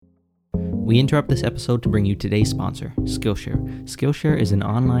We interrupt this episode to bring you today's sponsor, Skillshare. Skillshare is an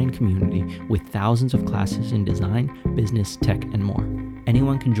online community with thousands of classes in design, business, tech, and more.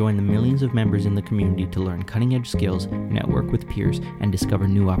 Anyone can join the millions of members in the community to learn cutting-edge skills, network with peers, and discover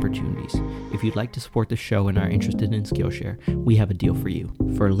new opportunities. If you'd like to support the show and are interested in Skillshare, we have a deal for you.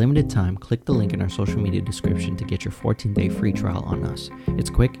 For a limited time, click the link in our social media description to get your 14-day free trial on us. It's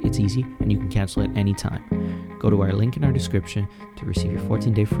quick, it's easy, and you can cancel at any time. Go to our link in our description to receive your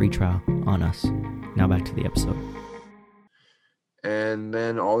 14-day free trial on us. Now back to the episode. And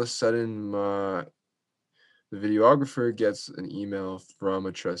then all of a sudden, the videographer gets an email from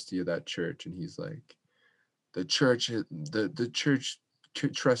a trustee of that church, and he's like, the church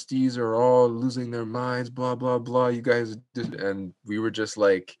trustees are all losing their minds, blah, blah, blah. You guys did. And we were just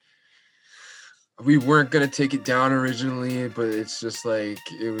like, we weren't going to take it down originally, but it's just like,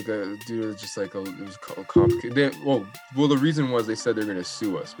 it was just like, it was complicated. Well, the reason was they said they're going to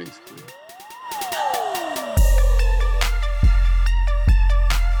sue us, basically.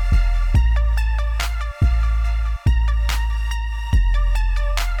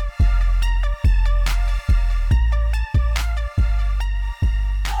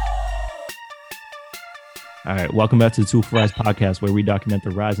 All right, welcome back to the Tool for Rise podcast, where we document the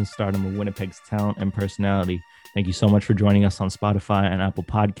rise and stardom of Winnipeg's talent and personality. Thank you so much for joining us on Spotify and Apple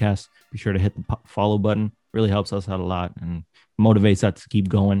Podcasts. Be sure to hit the follow button. Really helps us out a lot and motivates us to keep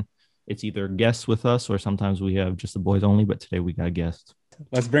going. It's either guests with us or sometimes we have just the boys only, but today we got a guest.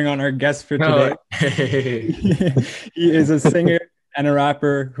 Let's bring on our guest for today. He is a singer and a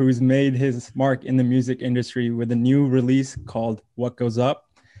rapper who's made his mark in the music industry with a new release called What Goes Up.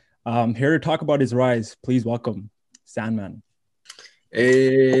 Here to talk about his rise, please welcome Sandman.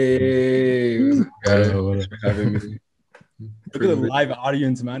 Hey, thanks for having me. Look at the live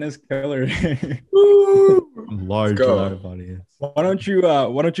audience, man, it's killer. Large live audience. Why don't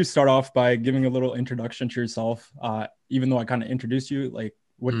you start off by giving a little introduction to yourself? Even though I kind of introduced you, like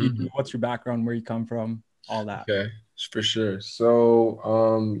what you do, what's your background, where you come from, all that. Okay, for sure. So,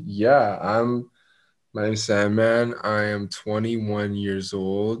 my name's Sandman. I am 21 years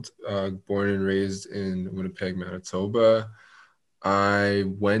old, born and raised in Winnipeg, Manitoba. I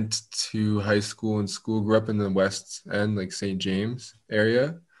went to high school and grew up in the West End, like St. James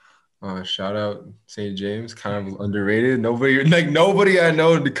area. Shout out St. James, kind of underrated. Nobody I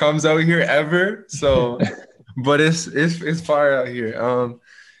know comes out here ever. So, but it's fire out here.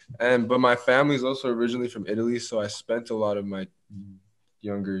 But my family's also originally from Italy, so I spent a lot of my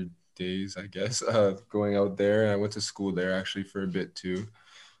younger days, I guess, going out there. I went to school there actually for a bit too.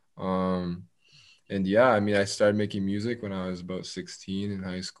 I started making music when I was about 16 in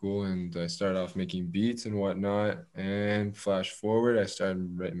high school, and I started off making beats and whatnot. And flash forward, I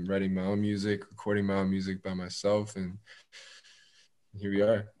started writing my own music, recording my own music by myself, and here we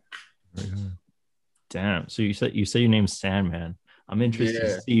are. Damn. So you say your name's Sandman. I'm interested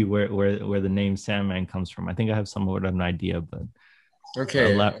to see where the name Sandman comes from. I think I have somewhat of an idea, but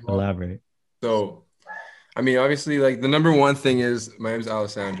okay, elaborate. So, I mean, obviously, like the number one thing is my name's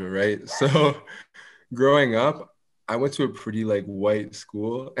Alessandro, right? So, growing up, I went to a pretty like white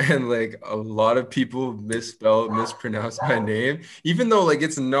school, and like a lot of people mispronounce my name, even though like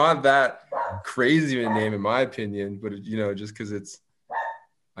it's not that crazy of a name in my opinion, but just because it's,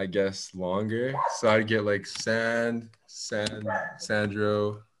 I guess, longer. So I'd get like Sandro,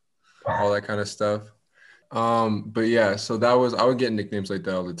 all that kind of stuff. So I would get nicknames like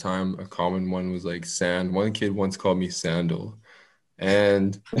that all the time. A common one was like Sand. One kid once called me Sandal.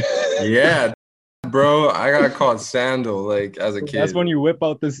 And yeah, bro, I got called Sandal like as a kid. That's when you whip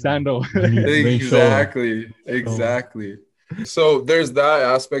out the sandal. Exactly. So there's that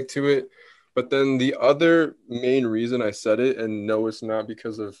aspect to it. But then the other main reason I said it, and no, it's not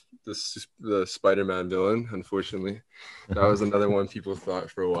because of the Spider-Man villain, unfortunately. That was another one people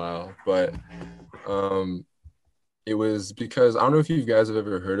thought for a while. But it was because, I don't know if you guys have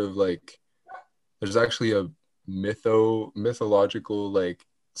ever heard of, like, there's actually a mythological, like,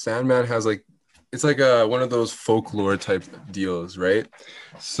 Sandman has, like, it's like one of those folklore type deals, right?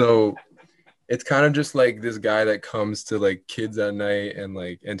 So it's kind of just like this guy that comes to like kids at night and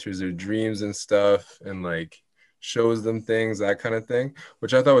like enters their dreams and stuff and like shows them things, that kind of thing,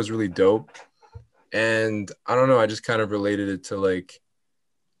 which I thought was really dope. And I don't know, I just kind of related it to like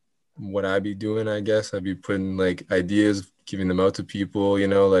what I'd be doing, I guess. I'd be putting like ideas, giving them out to people,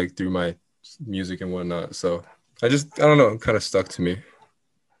 like through my music and whatnot. So I don't know, it kind of stuck to me.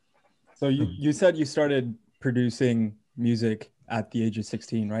 So you said you started producing music at the age of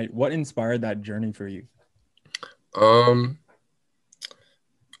 16, right? What inspired that journey for you? Well,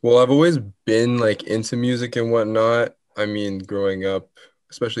 I've always been like into music and whatnot. I mean, growing up,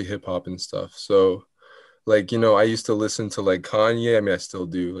 especially hip hop and stuff. So like, I used to listen to like Kanye. I mean, I still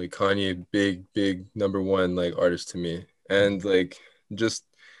do. Like Kanye, big number one like artist to me. And like just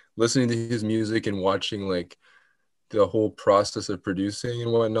listening to his music and watching like the whole process of producing and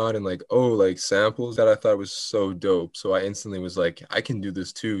whatnot, and like, oh, like samples that I thought was so dope. So I instantly was like, I can do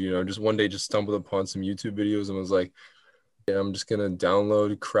this too. Just one day just stumbled upon some YouTube videos and was like, yeah, I'm just gonna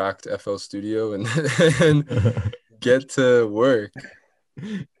download cracked FL Studio and and get to work.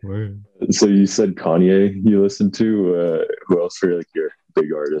 Word. So you said Kanye you listened to. Who else were like your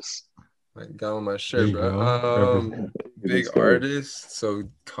big artists? I got on my shirt, bro. Big artists. So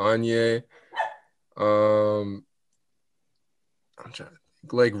Kanye. I'm trying to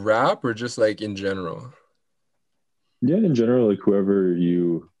think, like rap or just like in general. Yeah, in general, like whoever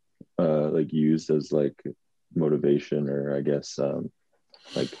you like used as like motivation, or I guess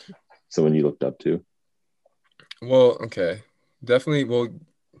like someone you looked up to. Well, okay, definitely. Well,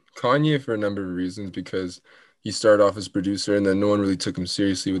 Kanye for a number of reasons, because he started off as producer and then no one really took him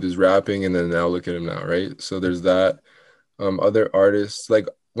seriously with his rapping, and then now look at him now, right? So there's that. Other artists, like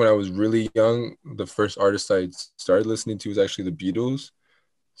when I was really young, the first artist I started listening to was actually the Beatles.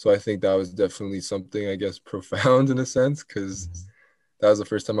 So I think that was definitely something, I guess, profound in a sense, because that was the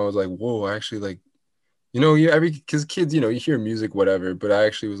first time I was like, whoa, I actually like, because kids, you hear music, whatever, but I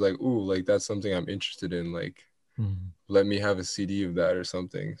actually was like, ooh, like that's something I'm interested in. Like, let me have a CD of that or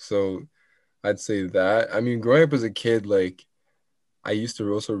something. So I'd say that. I mean, growing up as a kid, like I used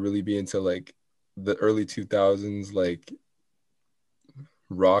to also really be into like the early 2000s, like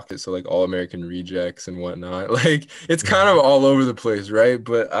rock, so like All American Rejects and whatnot. Like it's kind of all over the place, right?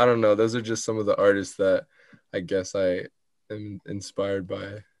 But I don't know, those are just some of the artists that I guess I am inspired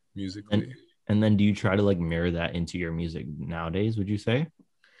by musically. And then do you try to like mirror that into your music nowadays, would you say?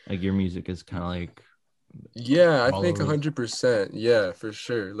 Like your music is kind of like, yeah, I think 100%. Yeah, for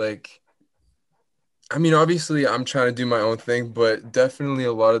sure. Like, I mean, obviously I'm trying to do my own thing, but definitely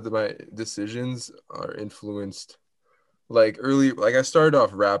a lot of my decisions are influenced. Like early, like I started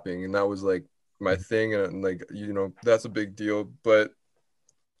off rapping and that was like my thing, and like, that's a big deal. But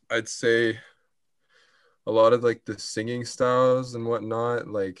I'd say a lot of like the singing styles and whatnot,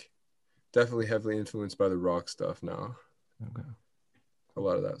 like definitely heavily influenced by the rock stuff now. okay. A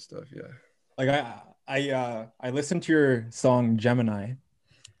lot of that stuff, yeah. Like I listened to your song Gemini.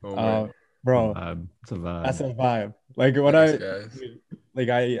 Oh, bro, It's a vibe. that's a vibe. Like what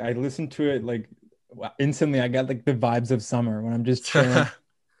I listened to it, like instantly I got like the vibes of summer when I'm just chilling.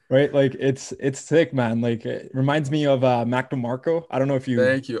 Right, like it's sick, man. Like it reminds me of Mac DeMarco. I don't know if you.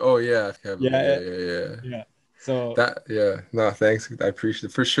 Thank you. Oh yeah, Yeah. So that, yeah. No, thanks. I appreciate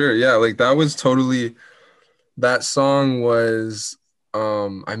it for sure. Yeah, like that was totally. That song was.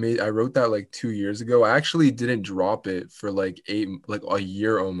 I wrote that like 2 years ago. I actually didn't drop it for like a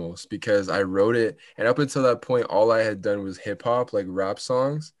year almost, because I wrote it, and up until that point, all I had done was hip hop, like rap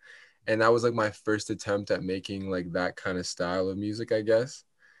songs, and that was like my first attempt at making like that kind of style of music, I guess.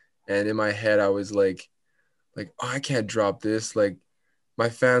 And in my head, I was like, oh, I can't drop this. Like, my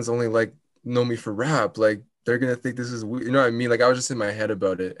fans only like know me for rap. Like, they're gonna think this is weird. You know what I mean? Like, I was just in my head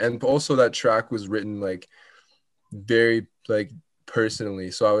about it. And also, that track was written like very like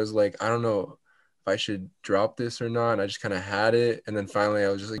personally. So I was like, I don't know if I should drop this or not. And I just kind of had it, and then finally, I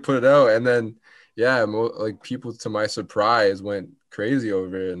was just like, put it out. And then, yeah, like people, to my surprise, went crazy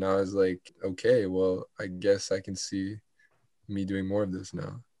over it. And I was like, okay, well, I guess I can see me doing more of this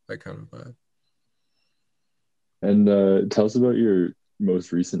now. That kind of vibe. And tell us about your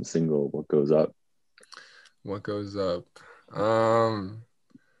most recent single, What Goes Up. What Goes Up. So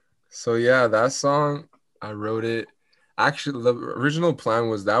yeah, that song, I wrote it. Actually, the original plan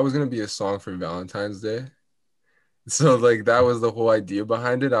was that was gonna be a song for Valentine's Day. So like that was the whole idea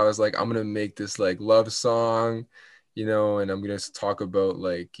behind it. I was like, I'm gonna make this like love song, and I'm gonna talk about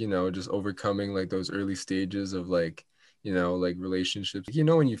like, just overcoming like those early stages of like, like relationships.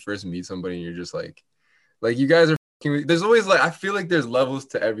 When you first meet somebody and you're just like you guys are, there's always like, I feel like there's levels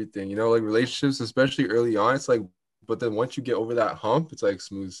to everything, like relationships, especially early on. It's like, but then once you get over that hump, it's like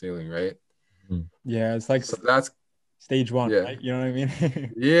smooth sailing, right? Yeah, it's like, so that's stage one, yeah. Right? You know what I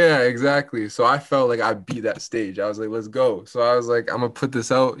mean? Yeah, exactly. So I felt like I beat that stage. I was like, let's go. So I was like, I'm gonna put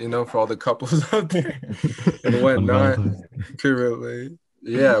this out, for all the couples out there and whatnot. Could relate.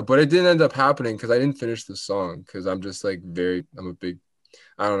 Yeah, but it didn't end up happening because I didn't finish the song, because I'm just like I'm a big,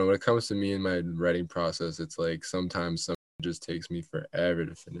 I don't know, when it comes to me and my writing process, it's like sometimes something just takes me forever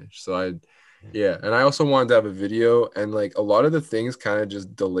to finish. So yeah, and I also wanted to have a video, and like a lot of the things kind of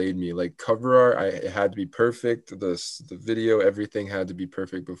just delayed me. Like cover art, it had to be perfect. The video, everything had to be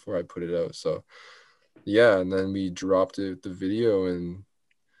perfect before I put it out. So yeah, and then we dropped it, the video, and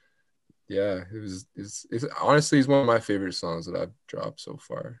yeah, it's honestly, it's one of my favorite songs that I've dropped so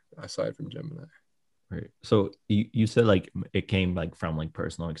far, aside from Gemini. Right. So you said like it came like from like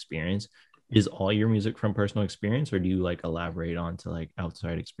personal experience. Is all your music from personal experience, or do you like elaborate on to like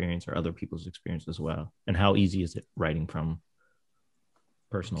outside experience or other people's experience as well? And how easy is it writing from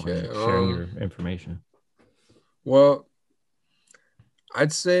personal Okay. and sharing your information? Well,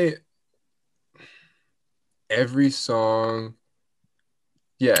 I'd say every song,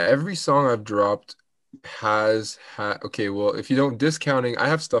 every song I've dropped has had, okay, well, if you don't discounting, I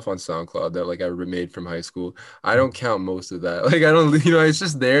have stuff on SoundCloud that like I made from high school. I don't count most of that. Like I don't, it's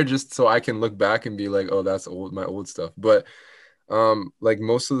just there just so I can look back and be like, oh, that's old, my old stuff. But like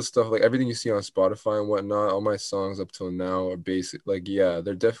most of the stuff, like everything you see on Spotify and whatnot, all my songs up till now are basic. Like, yeah,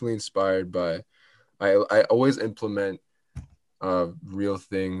 they're definitely inspired by, I always implement real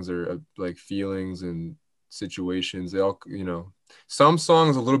things or like feelings and situations. They all, some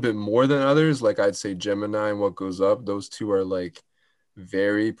songs a little bit more than others. Like I'd say Gemini and What Goes Up, those two are like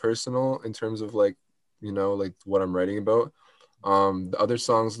very personal in terms of like, like what I'm writing about. The other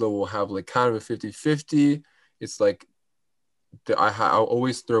songs though will have like kind of a 50-50. It's like I'll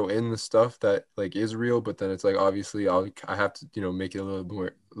always throw in the stuff that like is real, but then it's like obviously I have to make it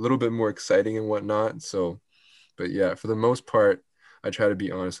a little bit more exciting and whatnot. So, but yeah, for the most part, I try to be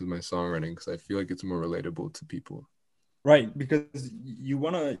honest with my songwriting because I feel like it's more relatable to people. Right, because you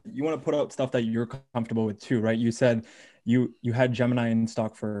wanna put out stuff that you're comfortable with too, right? You said you had Gemini in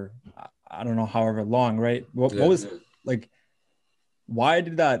stock for I don't know however long, right? What was like? Why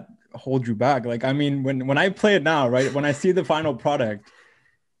did that hold you back? Like, I mean, when I play it now, right? When I see the final product,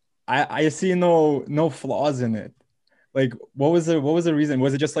 I see no flaws in it. Like, what was the reason?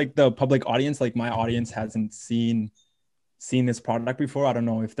 Was it just like the public audience? Like my audience hasn't seen this product before. I don't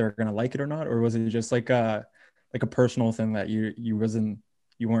know if they're gonna like it or not, or was it just like a personal thing that you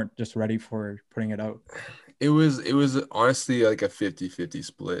weren't just ready for putting it out? It was honestly like a 50-50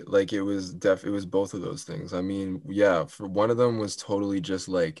 split. Like it was both of those things. I mean, yeah, for one of them was totally just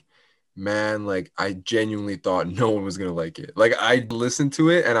like, man, like I genuinely thought no one was gonna like it. Like I listened to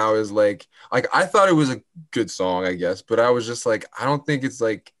it and I was like I thought it was a good song, I guess, but I was just like, I don't think it's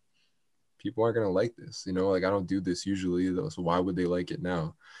like people aren't gonna like this, like I don't do this usually though, so why would they like it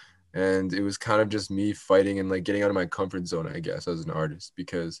now? And it was kind of just me fighting and like getting out of my comfort zone, I guess, as an artist,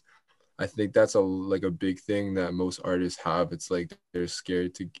 because I think that's a big thing that most artists have. It's like they're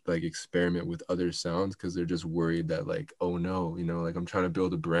scared to like experiment with other sounds because they're just worried that like, oh no, like I'm trying to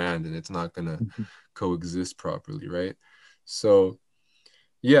build a brand and it's not gonna coexist properly, right? So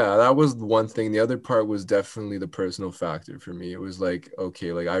yeah, that was one thing. The other part was definitely the personal factor for me. It was like,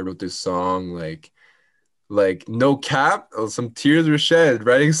 okay, like I wrote this song, like no cap, some tears were shed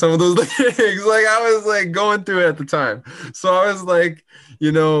writing some of those lyrics. Like I was like going through it at the time. So I was like,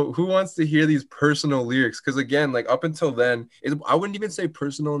 who wants to hear these personal lyrics? Because again, like up until then, I wouldn't even say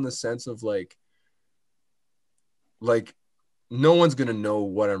personal in the sense of like no one's gonna know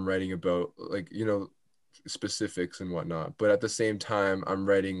what I'm writing about, like, specifics and whatnot. But at the same time, I'm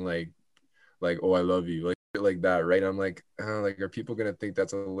writing like, oh, I love you, like that, right? I'm like, like, are people gonna think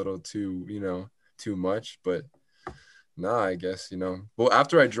that's a little too, too much? But nah, I guess, well,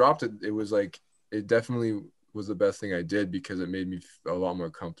 after I dropped it, it was like, it definitely was the best thing I did because it made me a lot more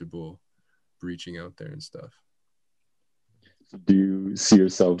comfortable reaching out there and stuff. Do you see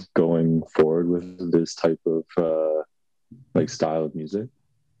yourself going forward with this type of like style of music?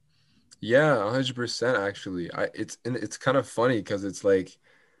 Yeah, 100% actually. It's kind of funny because it's like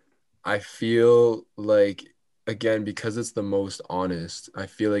I feel like, again, because it's the most honest, I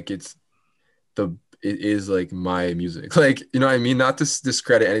feel like it is like my music. Like, you know what I mean? Not to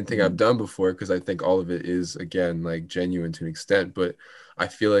discredit anything I've done before, because I think all of it is, again, like genuine to an extent, but I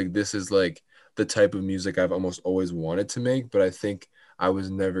feel like this is like the type of music I've almost always wanted to make, but I think I was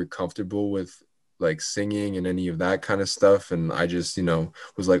never comfortable with like singing and any of that kind of stuff. And I just,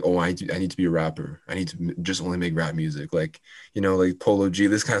 was like, oh, I need to be a rapper. I need to just only make rap music. Like, like Polo G,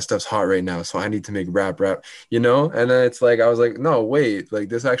 this kind of stuff's hot right now. So I need to make rap, and then it's like, I was like, no, wait, like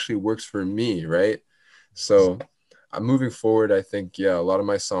this actually works for me. Right. So I'm moving forward. I think, yeah, a lot of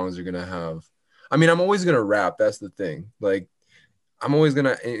my songs are going to have, I mean, I'm always going to rap. That's the thing. Like, I'm always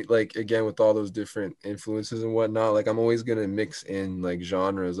gonna, like, again, with all those different influences and whatnot, like I'm always gonna mix in like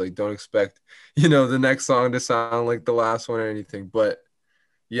genres. Like don't expect, the next song to sound like the last one or anything. But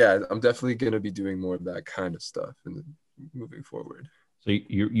yeah, I'm definitely gonna be doing more of that kind of stuff and moving forward. So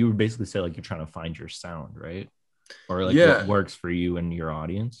you would basically say like you're trying to find your sound, right? Or like what works for you and your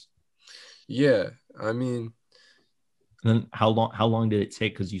audience. Yeah, I mean. And then how long did it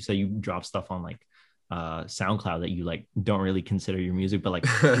take? Because you say you drop stuff on like SoundCloud that you like don't really consider your music, but like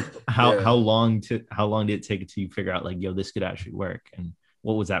Yeah. how long did it take to figure out like, yo, this could actually work? And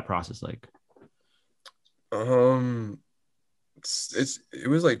what was that process like? It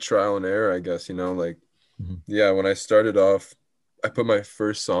was like trial and error, I guess, like, Mhm. yeah, when I started off, I put my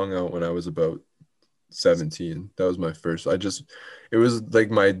first song out when I was about 17. That was my first. It was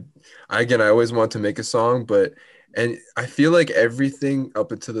like I always want to make a song, and I feel like everything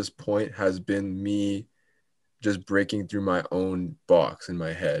up until this point has been me just breaking through my own box in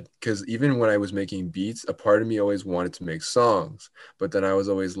my head. Because even when I was making beats, a part of me always wanted to make songs, but then I was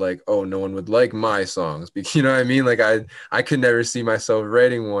always like, oh, no one would like my songs. Because, you know what I mean? Like I could never see myself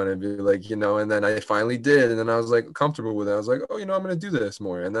writing one and be like, and then I finally did. And then I was like comfortable with it. I was like, oh, I'm going to do this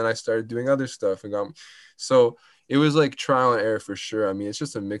more. And then I started doing other stuff so it was like trial and error for sure. I mean, it's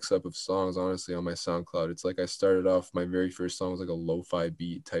just a mix up of songs, honestly, on my SoundCloud. It's like I started off, my very first song was like a lo-fi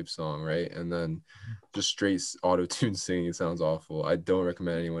beat type song, right? And then just straight auto-tune singing. It sounds awful. I don't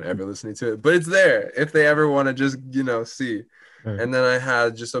recommend anyone ever listening to it, but it's there if they ever want to just, see. Right. And then I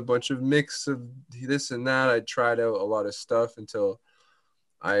had just a bunch of mix of this and that. I tried out a lot of stuff until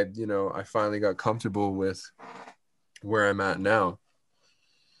I finally got comfortable with where I'm at now.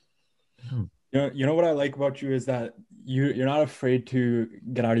 You know what I like about you is that you're not afraid to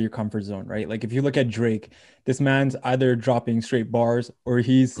get out of your comfort zone, right? Like if you look at Drake, this man's either dropping straight bars or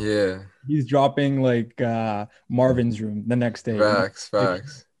he's dropping like Marvin's Room the next day. Facts. Like,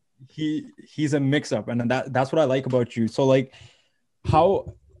 he's a mix up, and that's what I like about you. So like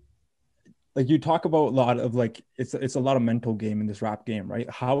how, like you talk about a lot of like it's a lot of mental game in this rap game, right?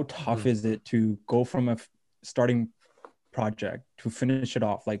 How tough is it to go from a starting project to finish it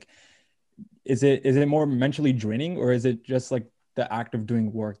off? Like is it more mentally draining, or is it just like the act of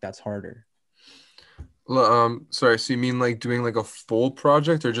doing work that's harder? Sorry, so you mean like doing like a full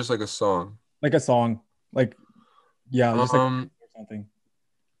project or just like a song? Like a song, like just like something.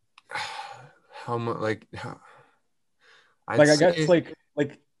 How much like I guess like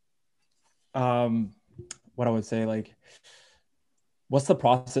what I would say, like what's the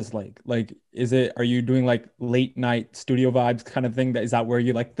process like? Like, are you doing like late night studio vibes kind of thing? Is that where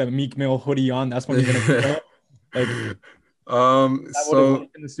you like the Meek Mill hoodie on? That's when you're gonna like so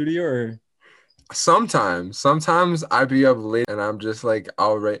in the studio, or sometimes I be up late and I'm just like,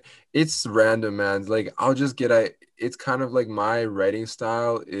 I'll write. It's random, man. Like I'll just it's kind of like my writing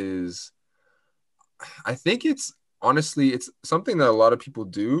style is, I think it's honestly, it's something that a lot of people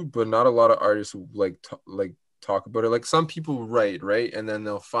do, but not a lot of artists talk about it. Like some people write, right? And then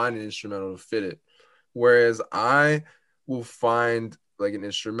they'll find an instrumental to fit it. Whereas I will find like an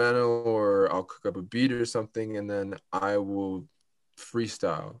instrumental, or I'll cook up a beat or something, and then I will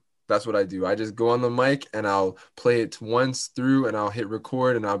freestyle. That's what I do. I just go on the mic and I'll play it once through and I'll hit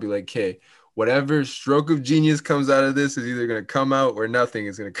record and I'll be like, okay, whatever stroke of genius comes out of this is either going to come out or nothing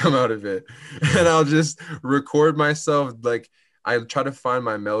is going to come out of it. And I'll just record myself. Like I try to find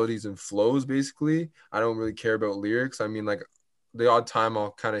my melodies and flows, basically. I don't really care about lyrics. I mean, like the odd time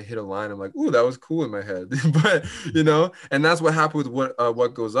I'll kind of hit a line. I'm like, ooh, that was cool in my head. But, and that's what happened with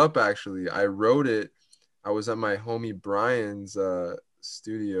What Goes Up, actually. I wrote it. I was at my homie Brian's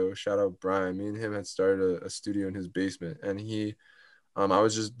studio. Shout out Brian. Me and him had started a studio in his basement. And I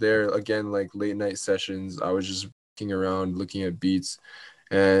was just there again, like late night sessions. I was just looking around, looking at beats.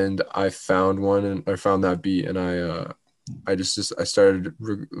 And I found one, and I found that beat. And I started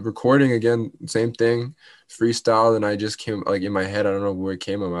recording again, same thing, freestyle, and I just came like in my head. I don't know where it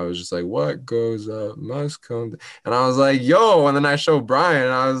came from. I was just like, what goes up must come, and I was like, yo, and then I showed Brian,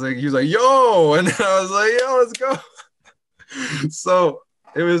 and I was like, he was like, yo, and then I was like, yo, let's go. So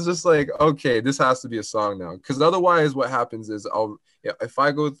it was just like, okay, this has to be a song now, because otherwise, what happens is if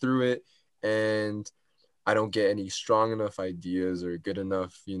I go through it and I don't get any strong enough ideas or good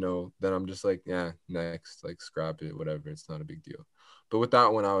enough, then I'm just like, yeah, next, like scrap it, whatever. It's not a big deal. But with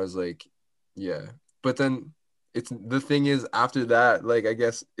that one, I was like, yeah. But then the thing is, after that, like, I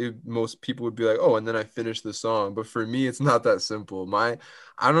guess most people would be like, oh, and then I finished the song. But for me, it's not that simple. I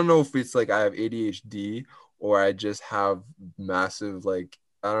don't know if it's like I have ADHD or I just have massive, like,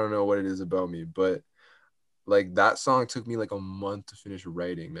 I don't know what it is about me, but like that song took me like a month to finish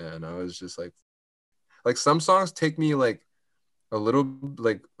writing, man. I was just like some songs take me like a little,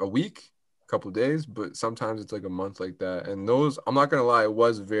 like a week, a couple of days, but sometimes it's like a month like that. And those, I'm not gonna lie, it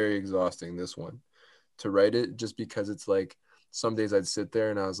was very exhausting, this one, to write it, just because it's like some days I'd sit there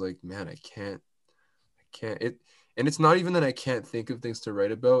and I was like, man, I can't it. And it's not even that I can't think of things to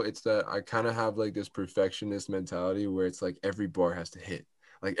write about. It's that I kind of have like this perfectionist mentality where it's like every bar has to hit.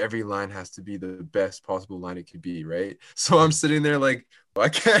 like every line has to be the best possible line it could be, right? So I'm sitting there like, I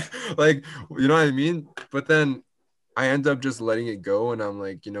can't, like, you know what I mean? But then I end up just letting it go, and I'm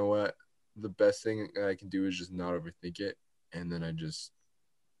like, you know what? The best thing I can do is just not overthink it, and then I just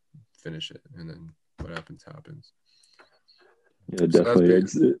finish it, and then what happens happens. Yeah,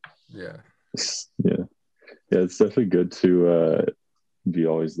 definitely. Yeah. Yeah. Yeah, it's definitely good to be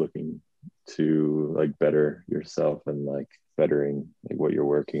always looking to like better yourself and like bettering like what you're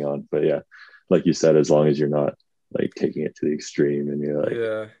working on. But yeah, like you said, as long as you're not like taking it to the extreme and you're like,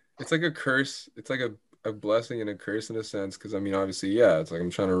 yeah, it's like a curse. It's like a blessing and a curse in a sense. Cause I mean, obviously, yeah, it's like I'm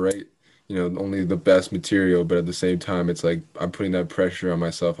trying to write, you know, only the best material, but at the same time, it's like I'm putting that pressure on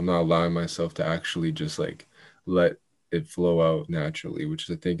myself. I'm not allowing myself to actually just like let it flow out naturally, which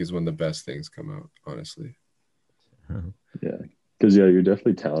I think is when the best things come out, honestly. Yeah, because yeah, you're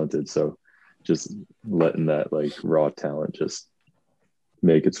definitely talented. So just letting that like raw talent just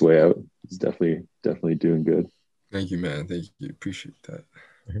make its way out is definitely doing good. Thank you, man. Thank you. Appreciate that.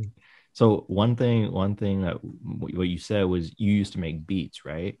 So one thing that what you said was you used to make beats,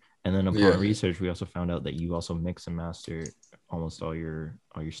 right? And then upon research, we also found out that you also mix and master almost all your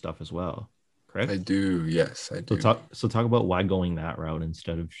stuff as well. Correct? I do. Yes, I do. So talk about why going that route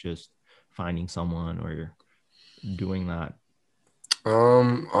instead of just finding someone or doing that.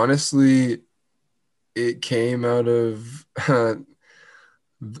 Honestly, it came out of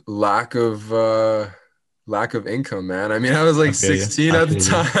lack of income, man. I mean, I was like 16 at the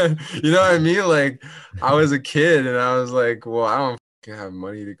time. You know what I mean? Like I was a kid and I was like, well, I don't have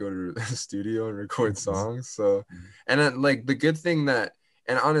money to go to the studio and record songs. So, and then, like the good thing that,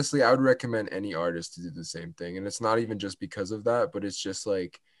 and honestly, I would recommend any artist to do the same thing. And it's not even just because of that, but it's just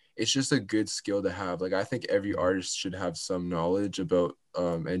like, it's just a good skill to have. Like I think every artist should have some knowledge about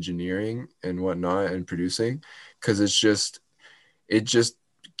engineering and whatnot and producing, because it just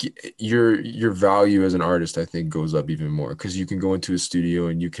your value as an artist, I think, goes up even more, because you can go into a studio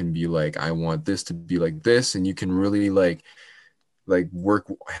and you can be like, I want this to be like this, and you can really like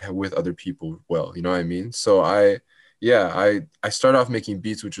work with other people well, you know what I mean? So I started off making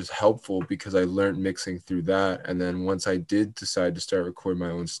beats, which was helpful because I learned mixing through that. And then once I did decide to start recording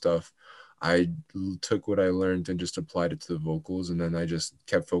my own stuff, I took what I learned and just applied it to the vocals, and then I just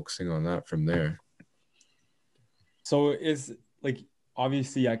kept focusing on that from there. So is like,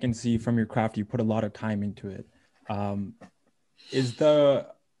 obviously I can see from your craft you put a lot of time into it. Is the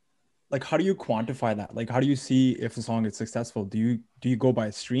like, how do you quantify that? Like, how do you see if a song is successful? Do you go by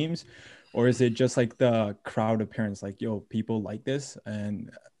streams, or is it just like the crowd appearance? Like, yo, people like this,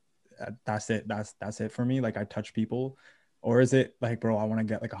 and that's it. That's it for me. Like, I touch people. Or is it like, bro, I want to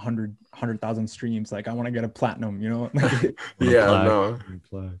get like 100,000 streams. Like, I want to get a platinum, you know? Yeah, no.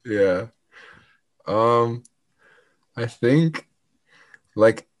 Yeah. I think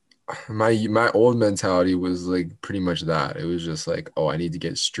like my old mentality was like pretty much that. It was just like, oh, I need to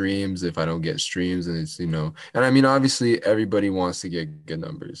get streams. If I don't get streams, and it's, you know, and I mean, obviously everybody wants to get good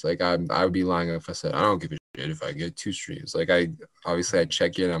numbers. Like I would be lying if I said I don't give a shit if I get 2 streams. Like I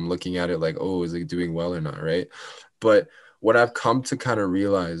check in, I'm looking at it like, oh, is it doing well or not, right? But what I've come to kind of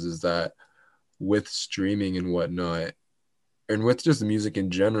realize is that with streaming and whatnot, and with just music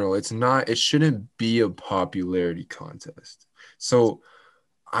in general, it shouldn't be a popularity contest. So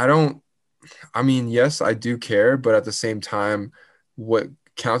I mean, yes, I do care, but at the same time, what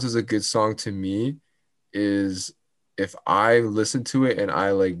counts as a good song to me is if I listen to it and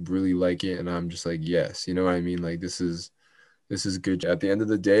I like really like it and I'm just like, yes, you know what I mean? Like this is good. At the end of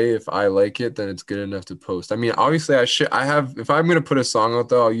the day, if I like it, then it's good enough to post. I mean, obviously if I'm going to put a song out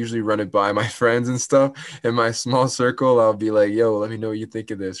though, I'll usually run it by my friends and stuff in my small circle. I'll be like, yo, let me know what you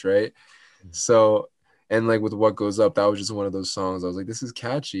think of this. Right. So, and like with What Goes Up, that was just one of those songs. I was like, this is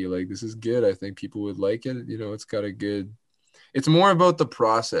catchy. Like, this is good. I think people would like it. You know, it's more about the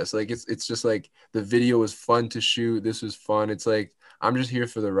process. Like it's just like the video was fun to shoot. This was fun. It's like, I'm just here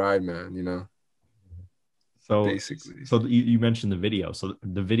for the ride, man, you know? So basically, so you mentioned the video. So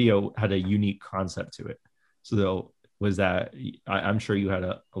the video had a unique concept to it. So was that, I'm sure you had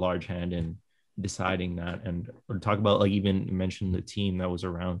a large hand in deciding that, and or talk about like even mention the team that was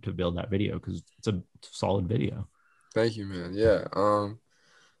around to build that video, because it's a solid video. Thank you, man. Yeah.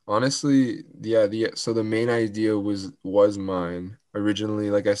 Honestly, yeah, so the main idea was mine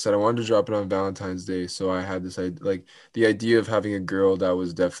originally. Like I said, I wanted to drop it on Valentine's Day, so I had this idea, like the idea of having a girl, that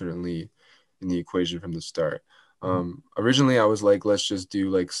was definitely in the equation from the start. Originally I was like, let's just do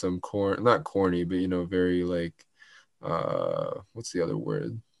like some not corny, but you know, very like what's the other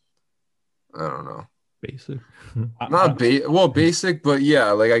word? I don't know. Basic. Not basic, but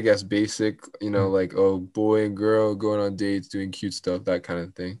yeah, like I guess basic, like, oh, boy and girl going on dates, doing cute stuff, that kind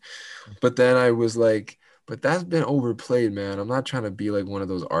of thing. But then I was like, but that's been overplayed, man. I'm not trying to be like one of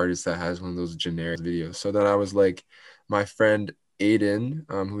those artists that has one of those generic videos. So then I was like, my friend Aiden,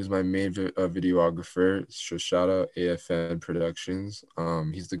 who's my main videographer, so shout out AFN Productions.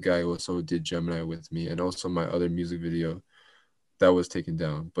 He's the guy who also did Gemini with me, and also my other music video that was taken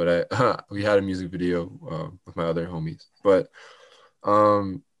down. But we had a music video with my other homies. But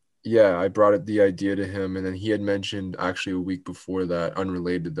yeah, I brought the idea to him, and then he had mentioned actually a week before that,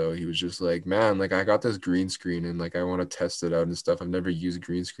 unrelated though, he was just like, man, like I got this green screen and like I want to test it out and stuff. I've never used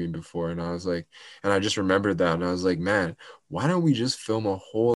green screen before. And I was like, and I just remembered that, and I was like, man, why don't we just film a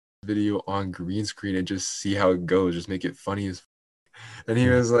whole video on green screen and just see how it goes, just make it funny as and he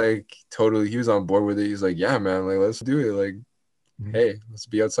was like, totally, he was on board with it. He's like, yeah, man, like let's do it, like hey, let's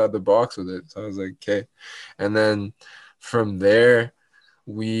be outside the box with it. So I was like, okay. And then from there,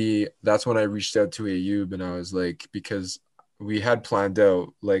 that's when I reached out to Ayub, and I was like, because we had planned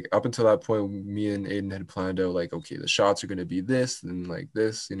out, like up until that point, me and Aiden had planned out like, okay, the shots are going to be this and like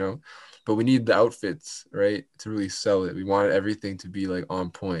this, but we need the outfits, right, to really sell it. We wanted everything to be like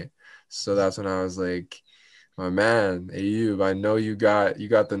on point. So that's when I was like, my man, Ayub, I know you got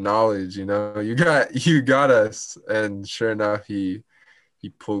the knowledge, you got us. And sure enough, he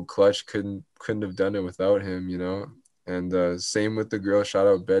pulled clutch, couldn't have done it without him, And same with the girl, shout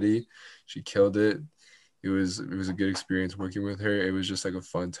out Betty, she killed it. It was a good experience working with her. It was just like a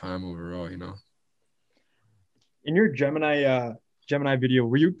fun time overall, In your Gemini video,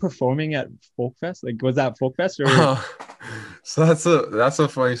 were you performing at Folk Fest? Like, was that Folk Fest or? So that's a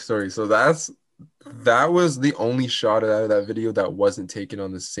funny story. So that was the only shot out of that video that wasn't taken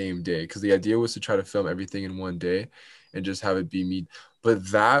on the same day, because the idea was to try to film everything in one day and just have it be me. But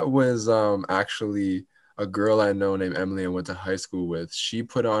that was actually a girl I know named Emily I went to high school with. She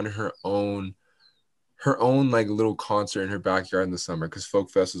put on her own like little concert in her backyard in the summer, because Folk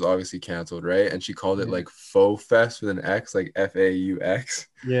Fest was obviously canceled, right? And she called it like Faux Fest with an X, like FAUX.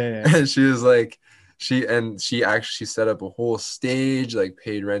 Yeah. And she was like, she actually set up a whole stage, like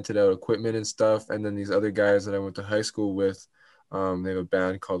rented out equipment and stuff. And then these other guys that I went to high school with, they have a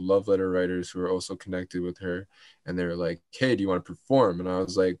band called Love Letter Writers who are also connected with her. And they were like, hey, do you want to perform? And I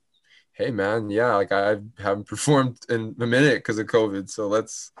was like, hey, man, yeah, like I haven't performed in a minute because of COVID. So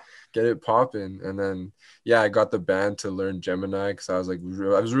let's get it popping. And then, yeah, I got the band to learn Gemini because I was like,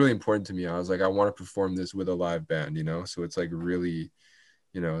 it was really important to me. I was like, I want to perform this with a live band, So it's like really,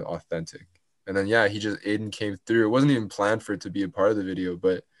 authentic. And then, yeah, Aiden came through. It wasn't even planned for it to be a part of the video,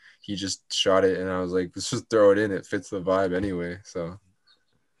 but he just shot it. And I was like, let's just throw it in. It fits the vibe anyway. So.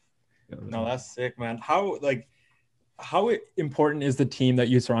 No, that's sick, man. How important is the team that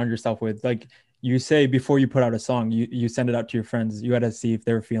you surround yourself with? Like you say, before you put out a song, you send it out to your friends. You got to see if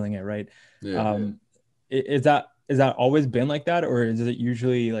they're feeling it, right? Yeah. Is that always been like that? Or is it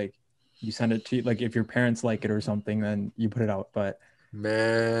usually like you send it to, like if your parents like it or something, then you put it out? But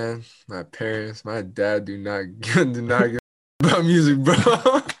man, my dad do not give about music, bro.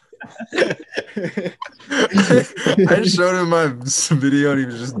 I showed him my video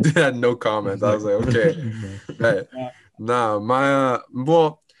and he just had no comments. I was like, okay. Right. Nah,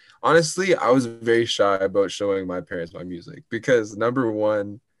 well, honestly, I was very shy about showing my parents my music because number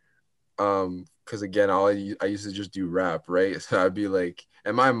one, because again, I used to just do rap, right? So I'd be like,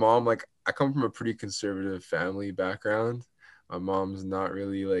 and my mom, like, I come from a pretty conservative family background. My mom's not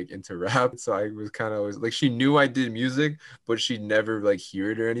really like into rap, so I was kind of always like, she knew I did music, but she never like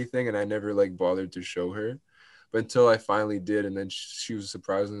hear it or anything, and I never like bothered to show her. But until I finally did, and then she was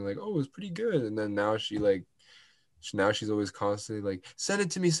surprisingly like, oh, it was pretty good. And then now she's always constantly like, send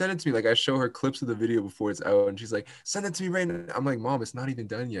it to me. Like I show her clips of the video before it's out, and she's like, send it to me right now. I'm like, Mom, it's not even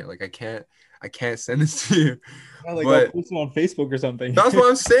done yet. Like I can't send this to you. Yeah, like I'll post it on Facebook or something. That's what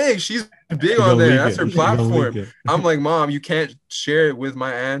I'm saying. She's big on there. That's her platform. I'm like, Mom, you can't share it with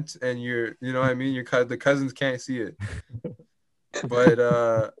my aunt and you know what I mean? The cousins can't see it.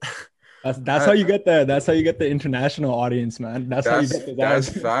 But that's how you get the international audience, man. That's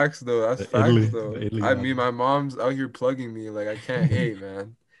facts though. I mean, my mom's out here plugging me. Like I can't hate,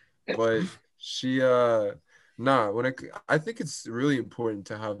 man. But she I think it's really important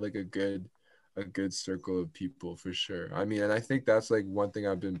to have like a good circle of people for sure. I mean, and I think that's like one thing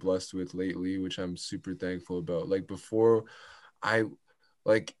I've been blessed with lately, which I'm super thankful about. Like before I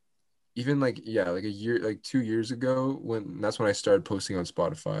like even like, yeah, like a year, like 2 years ago, that's when I started posting on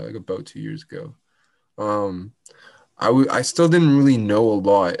Spotify, like about 2 years ago. I still didn't really know a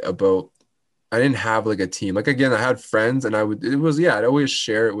lot about, I didn't have like a team. Like, again, I had friends and I'd always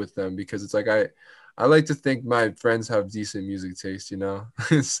share it with them because it's like, I like to think my friends have decent music taste, you know.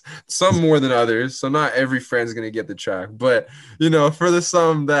 Some more than others, so not every friend's gonna get the track, but you know, for the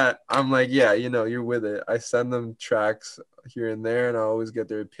some that I'm like, yeah, you know, you're with it. I send them tracks here and there, and I always get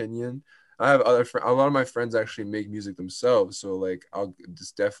their opinion. I have a lot of my friends actually make music themselves, so like I'll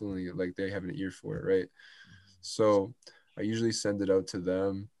just definitely like they have an ear for it, right? So I usually send it out to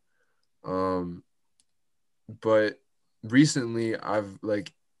them. Um, but recently I've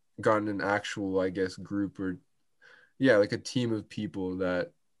like gotten an actual, I guess, group or yeah, like a team of people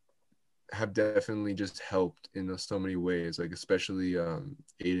that have definitely just helped in so many ways, like especially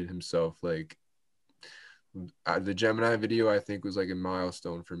Aiden himself. Like the Gemini video, I think was like a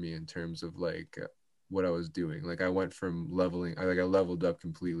milestone for me in terms of like what I was doing. Like I went from I leveled up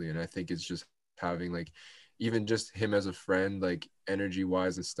completely, and I think it's just having like even just him as a friend, like energy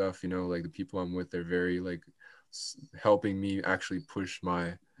wise and stuff, you know, like the people I'm with, they're very like helping me actually push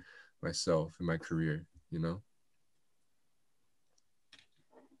myself in my career, you know.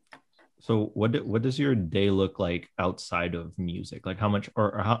 So what does your day look like outside of music? Like how much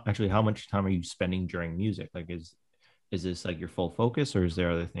or how much time are you spending during music? Like is this like your full focus, or is there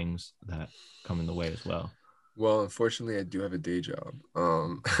other things that come in the way as well? Well, unfortunately, I do have a day job.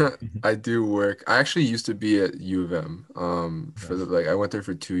 I do work. I actually used to be at U of M. For I went there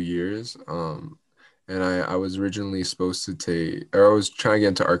for 2 years. And I was originally supposed to I was trying to get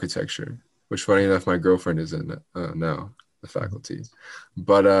into architecture, which funny enough, my girlfriend is in now the faculty.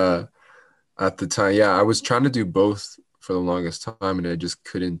 But at the time, yeah, I was trying to do both for the longest time, and I just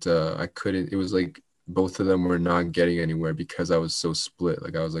couldn't. I couldn't. It was like both of them were not getting anywhere because I was so split.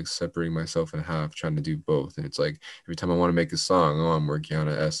 Like I was like separating myself in half, trying to do both. And it's like every time I want to make a song, oh, I'm working on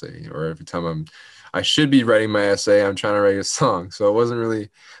an essay, or every time I should be writing my essay, I'm trying to write a song. So it wasn't really.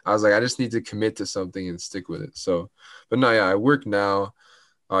 I was like, I just need to commit to something and stick with it. So, but no, yeah, I work now.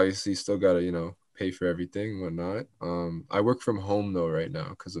 Obviously, still gotta pay for everything and whatnot. I work from home though right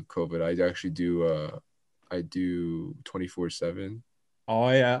now because of COVID. I actually do. I do 24/7.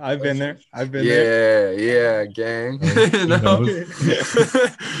 Oh yeah, I've been there. Yeah, gang.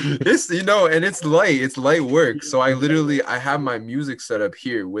 It's and it's light work. So I have my music set up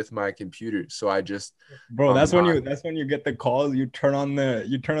here with my computer. So I just bro, that's when you get the call. You turn on the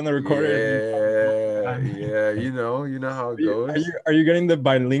recorder. Yeah, you know how it goes. Are you getting the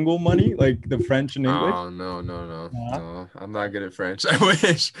bilingual money, like the French and English? Oh no. I'm not good at French. I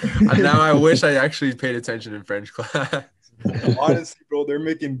wish. I wish I actually paid attention in French class. Honestly, bro, they're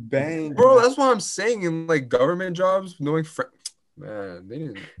making bang. Bro, that's what I'm saying. In like government jobs, knowing French, man, they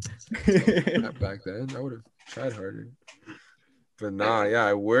didn't back then. I would have tried harder. But nah, yeah,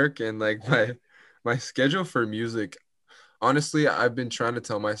 I work and like my schedule for music. Honestly, I've been trying to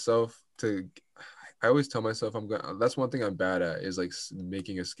tell myself to. I always tell myself I'm going. That's one thing I'm bad at is like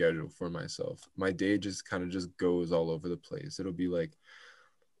making a schedule for myself. My day just kind of just goes all over the place. It'll be like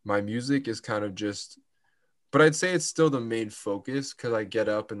my music is kind of just. But I'd say it's still the main focus because I get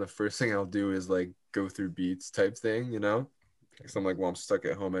up and the first thing I'll do is like go through beats type thing, you know? Because I'm like, well, I'm stuck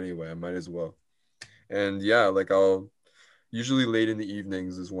at home anyway. I might as well. And yeah, like I'll usually late in the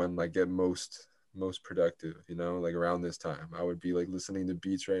evenings is when I get most productive, you know, like around this time. I would be like listening to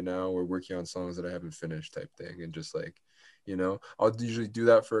beats right now or working on songs that I haven't finished type thing. And just like, I'll usually do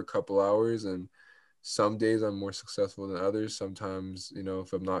that for a couple hours. And some days I'm more successful than others. Sometimes,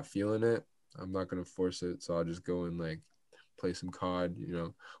 if I'm not feeling it, I'm not going to force it. So I'll just go and like play some COD,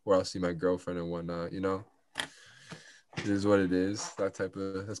 or I'll see my girlfriend and whatnot, It is what it is. That's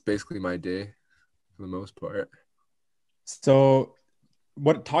basically my day for the most part. So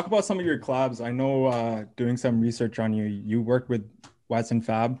talk about some of your collabs. I know doing some research on you worked with Wes and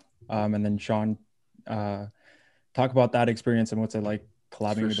Fab, and then Sean. Talk about that experience and what's it like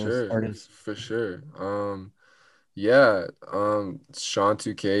collabing with those artists. For sure. Yeah, Sean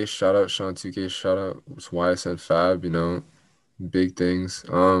 2K, shout out Sean 2K, shout out YS and Fab, big things.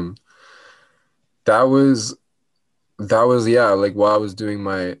 That was yeah, like while I was doing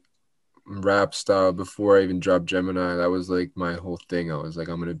my rap style before I even dropped Gemini, that was like my whole thing. I was like,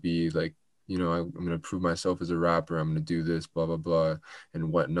 I'm gonna be like, I'm gonna prove myself as a rapper. I'm gonna do this, blah blah blah,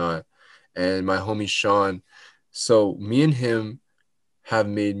 and whatnot. And my homie Sean, so me and him have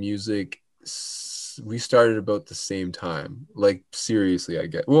made music. We started about the same time, like seriously, I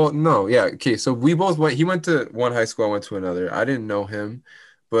guess. Well, no, yeah, okay. So we both went. He went to one high school. I went to another. I didn't know him,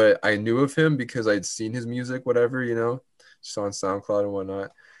 but I knew of him because I'd seen his music, whatever, just on SoundCloud and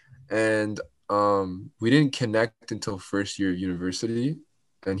whatnot. And we didn't connect until first year of university,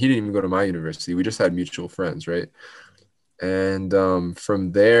 and he didn't even go to my university. We just had mutual friends, right? And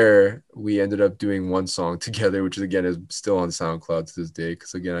from there, we ended up doing one song together, which again is still on SoundCloud to this day.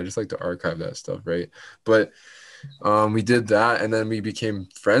 Because again, I just like to archive that stuff, right? But we did that, and then we became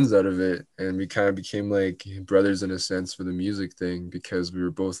friends out of it, and we kind of became like brothers in a sense for the music thing because we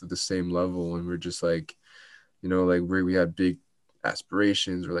were both at the same level, and we're just like, like we had big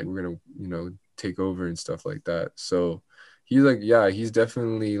aspirations, or like we're gonna, take over and stuff like that. So he's like, yeah, he's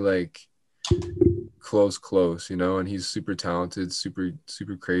definitely like close, and he's super talented, super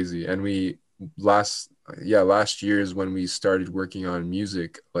super crazy. And we last year is when we started working on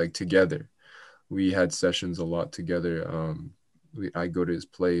music like together. We had sessions a lot together. I go to his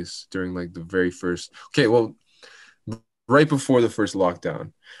place during like the very first, right before the first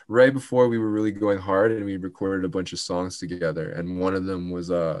lockdown, right before we were really going hard, and we recorded a bunch of songs together, and one of them was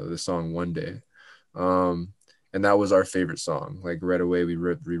the song One Day. And that was our favorite song. Like right away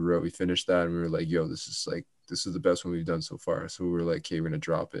we finished that, and we were like, yo, this is the best one we've done so far. So we were like, okay, we're gonna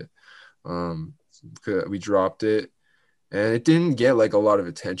drop it. We dropped it, and it didn't get like a lot of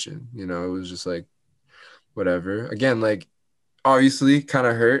attention. It was just like whatever. Again, like obviously kind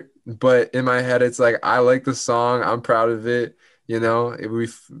of hurt, but in my head it's like I like the song, I'm proud of it. It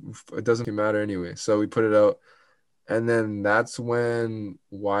doesn't matter anyway. So we put it out, and then that's when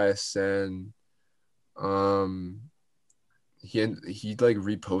YSN he like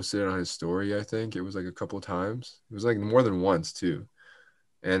reposted it on his story. I think it was like a couple times. It was like more than once too.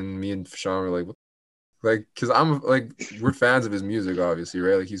 And me and Sean were like, because I'm like, we're fans of his music, obviously,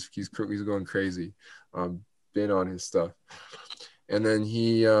 right? Like he's going crazy, been on his stuff. And then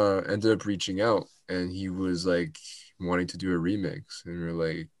he ended up reaching out, and he was like wanting to do a remix, and we're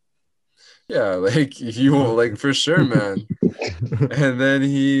like, yeah, like you will, like for sure, man. And then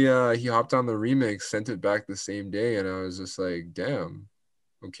he hopped on the remix, sent it back the same day, and I was just like, damn,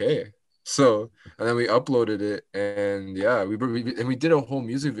 okay. So, and then we uploaded it, and yeah, we did a whole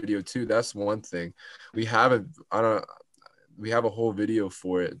music video too. That's one thing. We have a whole video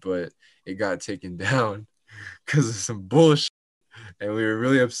for it, but it got taken down because of some bullshit, and we were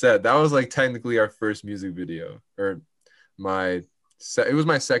really upset. That was like technically our first music video, or it was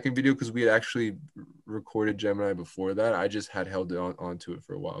my second video, because we had actually recorded Gemini before that. I just had held it onto it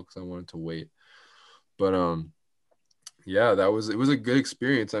for a while because I wanted to wait. But yeah, it was a good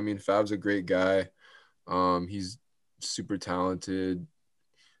experience. I mean, Fab's a great guy. He's super talented,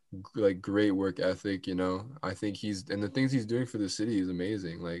 like great work ethic. I think and the things he's doing for the city is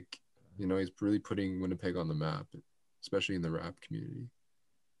amazing. Like, he's really putting Winnipeg on the map, especially in the rap community.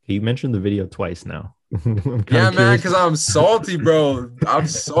 He mentioned the video twice now. Yeah, man, because I'm salty, bro. I'm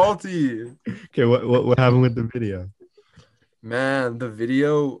salty. Okay, what happened with the video? Man, the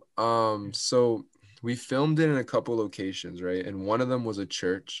video, so we filmed it in a couple locations, right? And one of them was a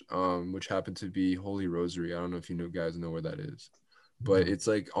church, which happened to be Holy Rosary. I don't know if guys know where that is, but it's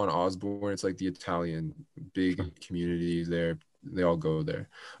like on Osborne. It's like the Italian big community there. They all go there.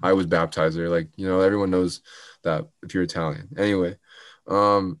 I was baptized there. Like, everyone knows that if you're Italian. Anyway,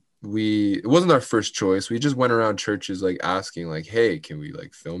 it wasn't our first choice. We just went around churches like asking like, hey, can we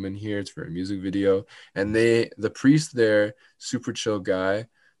like film in here? It's for a music video. And the priest there, super chill guy,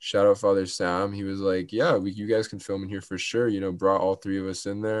 shout out Father Sam, he was like, yeah, you guys can film in here for sure. Brought all three of us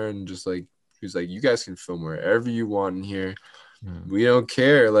in there, and just like, he was like, you guys can film wherever you want in here. We don't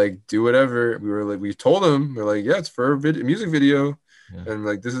care, like do whatever. We told him, we're like, yeah, it's for a music video. And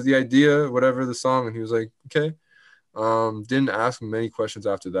like, this is the idea, whatever the song. And he was like, okay. Didn't ask many questions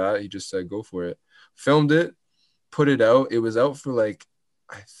after that. He just said, go for it. Filmed it, put it out. It was out for like,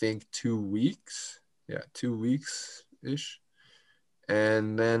 I think 2 weeks. Yeah, 2 weeks ish.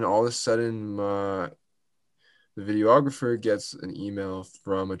 And then all of a sudden, the videographer gets an email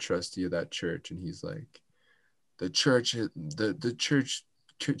from a trustee of that church, and he's like, the church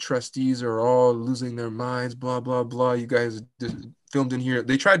trustees are all losing their minds, blah blah blah. You guys filmed in here.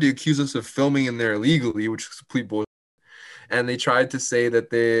 They tried to accuse us of filming in there illegally, which is complete bullshit. And they tried to say that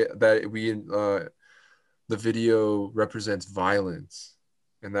the video represents violence,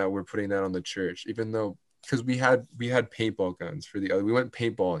 and that we're putting that on the church, even though, because we had paintball guns for the other. We went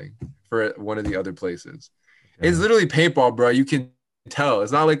paintballing for one of the other places. It's literally paintball, bro. You can tell.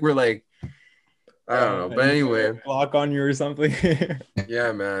 It's not like we're like, I don't know. But anyway, block on you or something.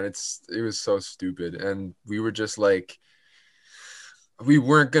 Yeah, man. It was so stupid, and we were just like, we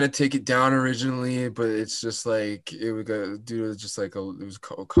weren't gonna take it down originally, but it's just like it was just like it was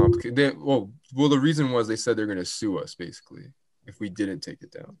complicated. The reason was they said they're gonna sue us basically if we didn't take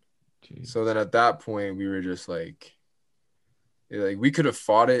it down. Jeez. So then at that point we were just like we could have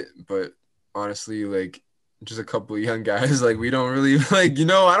fought it, but honestly, like just a couple of young guys. Like, we don't really like,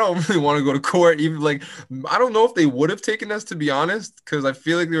 I don't really want to go to court. Even like, I don't know if they would have taken us, to be honest, because I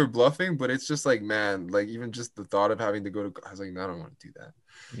feel like they were bluffing. But it's just like, man, like even just the thought of having to go to, I was like, no, I don't want to do that.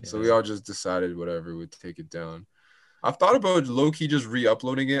 Yeah. So we all just decided whatever would take it down. I've thought about low-key just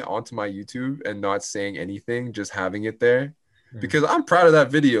re-uploading it onto my YouTube and not saying anything, just having it there. Because I'm proud of that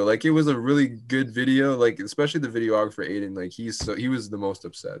video. Like, it was a really good video. Like, especially the videographer Aiden. Like, he was the most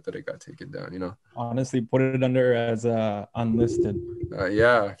upset that it got taken down. Honestly, put it under as unlisted.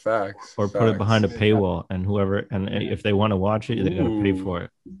 Yeah, facts. Or put it behind a paywall, and if they want to watch it, they gotta pay for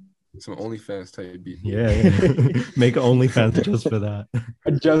it. Some OnlyFans type beat. Yeah. Make OnlyFans just for that.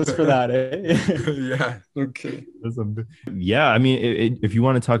 Just for that, eh? Yeah. Okay. Yeah, I mean, if you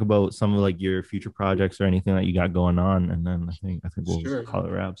want to talk about some of like your future projects or anything that you got going on, and then I think we'll call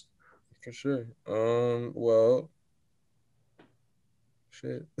it wraps. For sure. Well,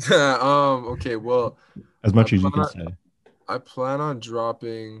 shit. Okay. Well, as much as you can say. I plan on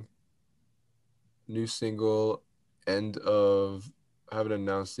dropping new single end of. I haven't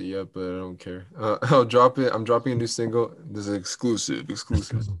announced it yet, but I don't care. I'll drop it. I'm dropping a new single. This is exclusive.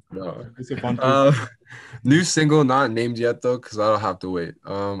 No. New single, not named yet though, because I don't have to wait.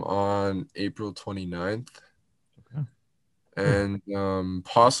 On April 29th. Okay. And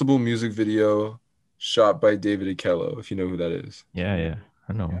possible music video shot by David Akello, if you know who that is. Yeah,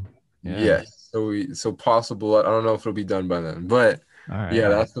 I know. Yeah. So possible. I don't know if it'll be done by then, but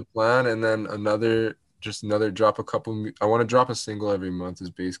that's the plan. And then another drop I want to drop a single every month is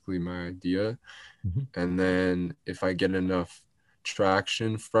basically my idea. Mm-hmm. And then if I get enough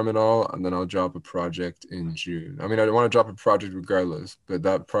traction from it all, and then I'll drop a project in June. I mean, I want to drop a project regardless, but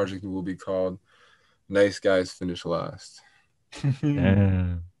that project will be called Nice Guys Finish Last.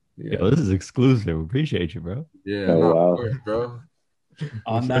 Yeah. Yo, this is exclusive. Appreciate you, bro. Yeah. Wow. Course, bro.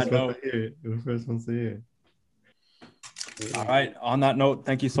 On that note, the first one to hear. All right. On that note,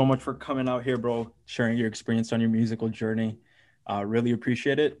 thank you so much for coming out here, bro, sharing your experience on your musical journey. Really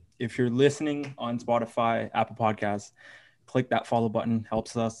appreciate it. If you're listening on Spotify, Apple Podcasts, click that follow button.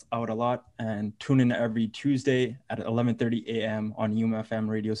 Helps us out a lot. And tune in every Tuesday at 11:30 a.m. on UMFM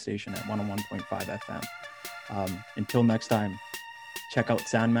radio station at 101.5 FM. Until next time, check out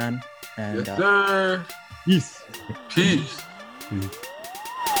Sandman. And yes, sir. Peace. Peace.